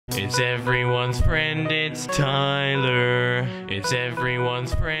It's everyone's friend, it's Tyler. It's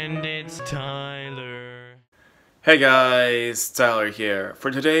everyone's friend, it's Tyler. Hey guys, Tyler here.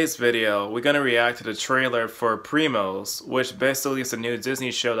 For today's video, we're going to react to the trailer for Primos, which basically is a new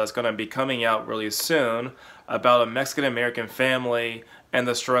Disney show that's going to be coming out really soon about a Mexican-American family and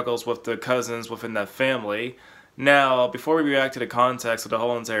the struggles with the cousins within that family. Now, before we react to the context of the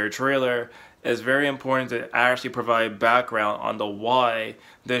whole entire trailer, it's very important to actually provide background on the why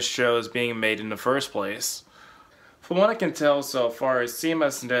this show is being made in the first place. From what I can tell so far, it seems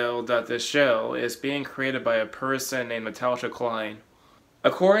as though that this show is being created by a person named Natasha Klein.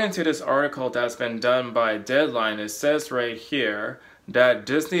 According to this article that's been done by Deadline, it says right here that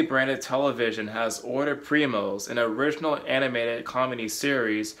Disney branded television has ordered Primos, an original animated comedy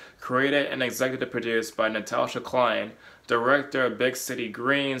series created and executive produced by Natasha Klein, director of Big City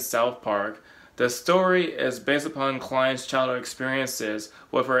Greens, South Park. The story is based upon Klein's childhood experiences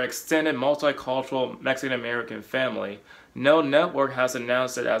with her extended multicultural Mexican-American family. No network has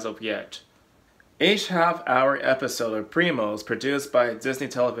announced it as of yet. Each half-hour episode of Primos, produced by Disney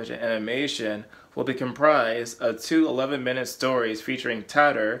Television Animation, will be comprised of two 11-minute stories featuring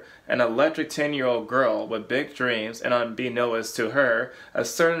Tatter, an electric 10-year-old girl with big dreams and, unbeknownst to her, a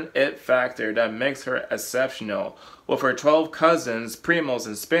certain it factor that makes her exceptional. With her 12 cousins, Primos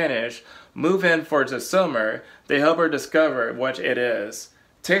in Spanish, move in for the summer, they help her discover what it is.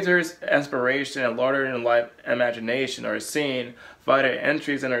 Tater's inspiration and larger-than-life imagination are seen via the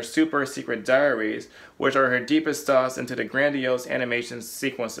entries in her super secret diaries, which are her deepest thoughts into the grandiose animation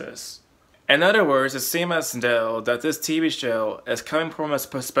sequences. In other words, it seems as though that this TV show is coming from a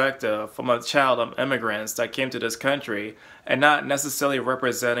perspective from a child of immigrants that came to this country and not necessarily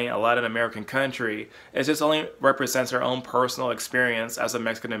representing a Latin American country. It just only represents her own personal experience as a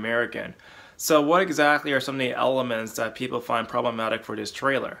Mexican American. So what exactly are some of the elements that people find problematic for this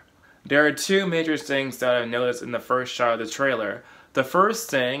trailer? There are two major things that I noticed in the first shot of the trailer. The first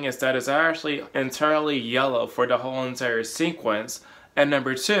thing is that it's actually entirely yellow for the whole entire sequence, and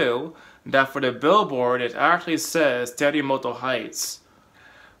number two, that for the billboard it actually says Terremoto Heights.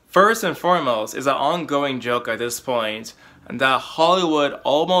 First and foremost is an ongoing joke at this point that Hollywood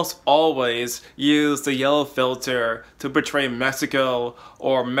almost always use the yellow filter to portray Mexico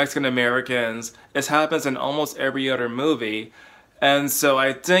or Mexican Americans. It happens in almost every other movie. And so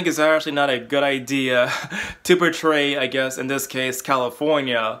I think it's actually not a good idea to portray, I guess in this case,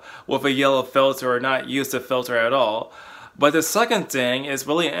 California with a yellow filter or not use the filter at all. But the second thing is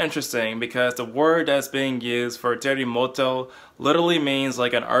really interesting because the word that's being used for terremoto literally means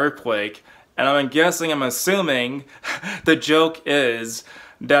like an earthquake. And I'm assuming the joke is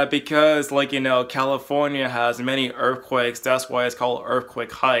that because, like, California has many earthquakes, that's why it's called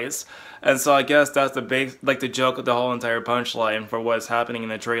Earthquake Heights. And so I guess that's the joke of the whole entire punchline for what's happening in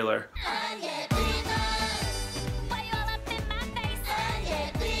the trailer.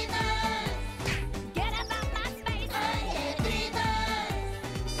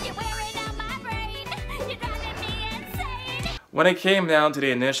 When it came down to the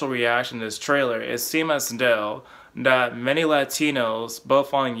initial reaction to this trailer, it seemed as though that many Latinos,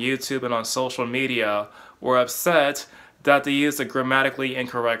 both on YouTube and on social media, were upset that they used a grammatically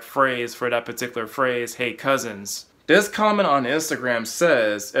incorrect phrase for that particular phrase, hey cousins. This comment on Instagram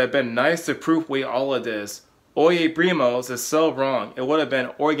says, it'd been nice to proofread all of this. Oye primos is so wrong. It would have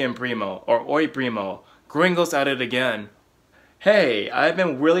been Oigan primo or Oy primo. Gringos at it again. Hey, I've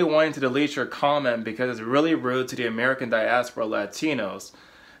been really wanting to delete your comment because it's really rude to the American diaspora Latinos.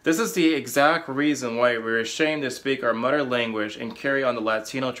 This is the exact reason why we're ashamed to speak our mother language and carry on the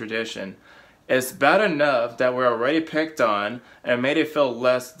Latino tradition. It's bad enough that we're already picked on and made it feel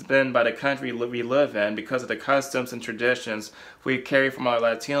less than by the country we live in because of the customs and traditions we carry from our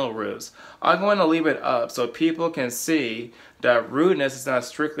Latino roots. I'm going to leave it up so people can see that rudeness is not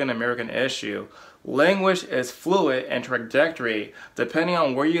strictly an American issue. Language is fluid and trajectory depending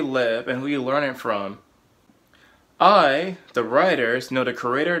on where you live and who you learn it from. I, the writers, the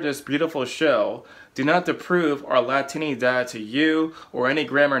creator of this beautiful show, do not approve our Latinidad to you or any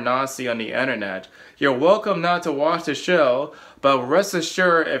grammar Nazi on the internet. You're welcome not to watch the show, but rest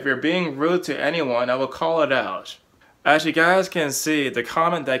assured if you're being rude to anyone, I will call it out. As you guys can see, the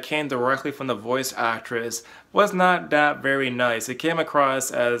comment that came directly from the voice actress was not that very nice. It came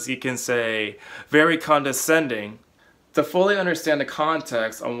across as, you can say, very condescending. To fully understand the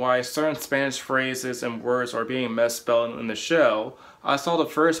context on why certain Spanish phrases and words are being misspelled in the show, I saw the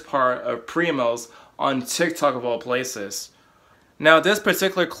first part of Primos on TikTok of all places. Now this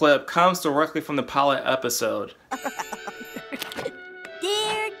particular clip comes directly from the pilot episode.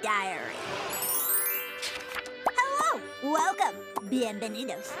 Dear Diary. Hello, welcome.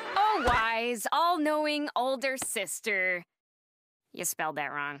 Bienvenidos. Oh, wise, all-knowing older sister. You spelled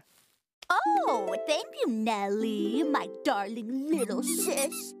that wrong. Oh, thank you, Nellie, my darling little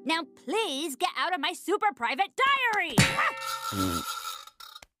sis. Now please get out of my super private diary!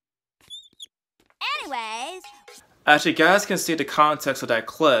 Anyways, As you guys can see the context of that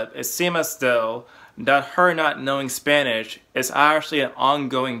clip, it seems as though that her not knowing Spanish is actually an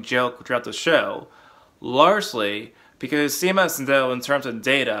ongoing joke throughout the show, largely because it seems as though in terms of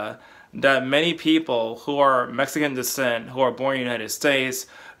data, that many people who are Mexican descent, who are born in the United States,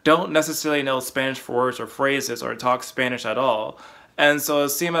 don't necessarily know Spanish words or phrases or talk Spanish at all. And so it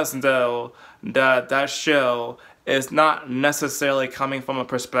seems as though that show is not necessarily coming from a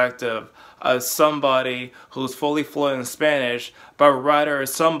perspective of somebody who's fully fluent in Spanish, but rather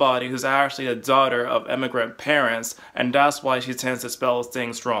somebody who's actually the daughter of immigrant parents, and that's why she tends to spell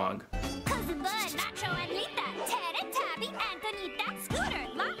things wrong.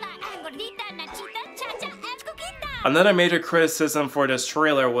 Another major criticism for this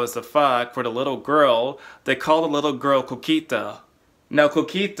trailer was the fact for the little girl, they call the little girl Coquita. Now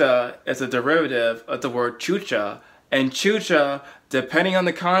Coquita is a derivative of the word chucha, and chucha, depending on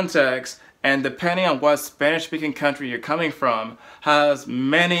the context and depending on what Spanish-speaking country you're coming from, has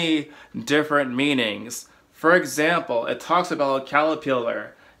many different meanings. For example, it talks about a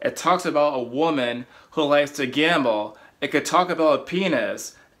caterpillar, it talks about a woman who likes to gamble, it could talk about a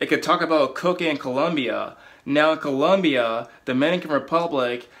penis, it could talk about a cookie in Colombia. Now in Colombia, Dominican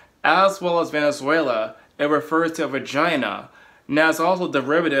Republic, as well as Venezuela, it refers to a vagina. Now it's also a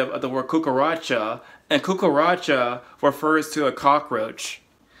derivative of the word cucaracha, and cucaracha refers to a cockroach.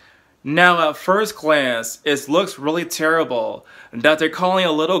 Now at first glance, it looks really terrible that they're calling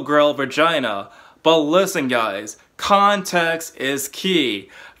a little girl vagina, but listen guys, context is key.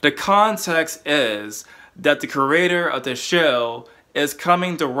 The context is that the creator of the show is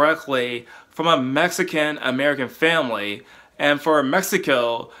coming directly from a Mexican-American family, and for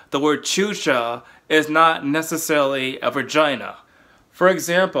Mexico, the word chucha is not necessarily a vagina. For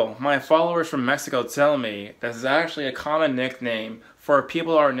example, my followers from Mexico tell me this is actually a common nickname for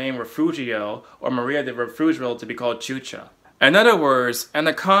people who are named Refugio or Maria de Refugio to be called chucha. In other words, in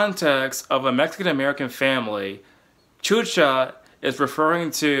the context of a Mexican-American family, chucha is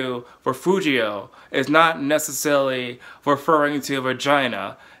referring to refugio, is not necessarily referring to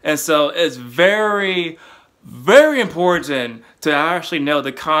vagina. And so it's very, very important to actually know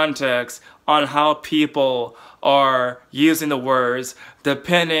the context on how people are using the words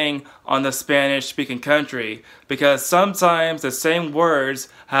depending on the Spanish-speaking country, because sometimes the same words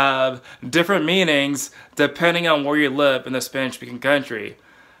have different meanings depending on where you live in the Spanish-speaking country.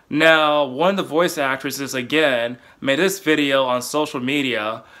 Now, one of the voice actresses again made this video on social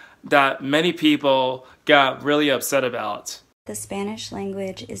media that many people got really upset about. The Spanish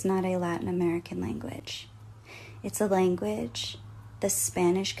language is not a Latin American language. It's a language the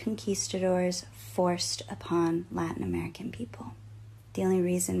Spanish conquistadors forced upon Latin American people. The only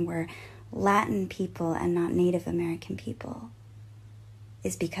reason we're Latin people and not Native American people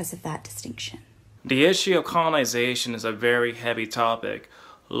is because of that distinction. The issue of colonization is a very heavy topic,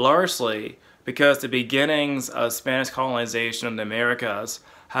 largely because the beginnings of Spanish colonization of the Americas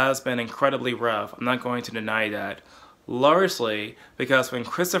has been incredibly rough. I'm not going to deny that. Largely because when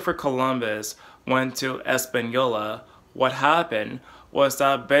Christopher Columbus went to Hispaniola, what happened was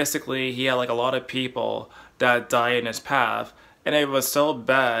that basically he had like a lot of people that died in his path, and it was so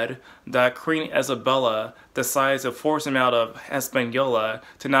bad that Queen Isabella decided to force him out of Hispaniola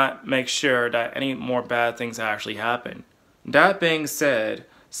to not make sure that any more bad things actually happened. That being said,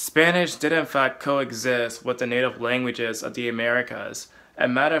 Spanish did in fact coexist with the native languages of the Americas. As a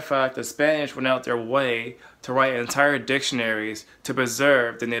matter of fact, the Spanish went out their way to write entire dictionaries to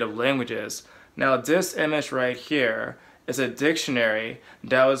preserve the native languages. Now this image right here is a dictionary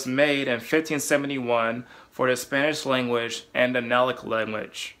that was made in 1571 for the Spanish language and the Nalic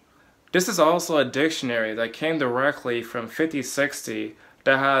language. This is also a dictionary that came directly from 5060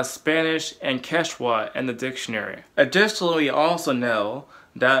 that has Spanish and Quechua in the dictionary. Additionally, we also know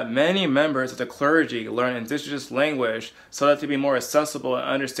that many members of the clergy learn indigenous language so that to be more accessible and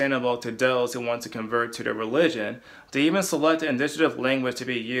understandable to those who want to convert to their religion. They even select the indigenous language to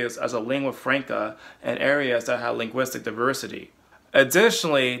be used as a lingua franca in areas that have linguistic diversity.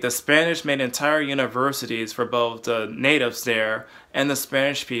 Additionally, the Spanish made entire universities for both the natives there and the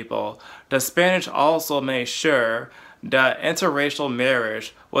Spanish people. The Spanish also made sure that interracial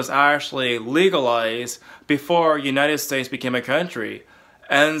marriage was actually legalized before the United States became a country.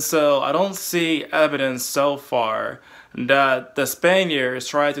 And so I don't see evidence so far that the Spaniards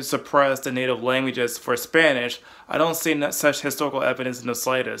tried to suppress the native languages for Spanish, I don't see such historical evidence in the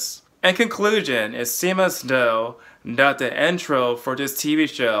slightest. In conclusion, it seems as though that the intro for this TV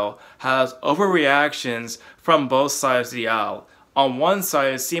show has overreactions from both sides of the aisle. On one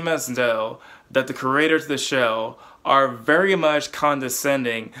side, it seems as though that the creators of the show are very much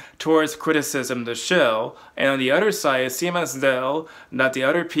condescending towards criticism of the show, and on the other side, it seems as though that the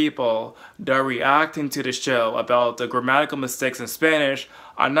other people that are reacting to the show about the grammatical mistakes in Spanish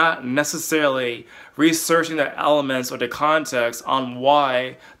are not necessarily researching the elements or the context on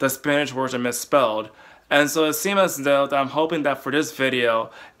why the Spanish words are misspelled. And so it seems as though that I'm hoping that for this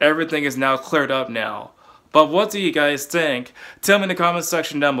video, everything is now cleared up now. But what do you guys think? Tell me in the comment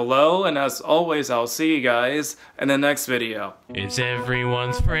section down below, and as always, I'll see you guys in the next video. It's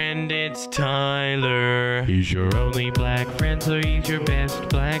everyone's friend, it's Tyler. He's your only black friend, so he's your best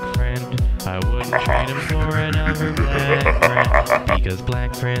black friend. I wouldn't trade him for another black friend, because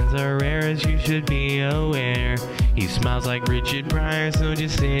black friends are rare, as you should be aware. He smiles like Richard Pryor, so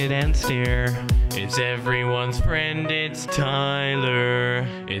just sit and stare. It's everyone's friend, it's Tyler.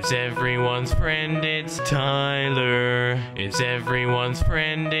 It's everyone's friend, it's Tyler. It's everyone's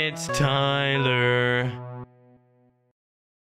friend, it's Tyler.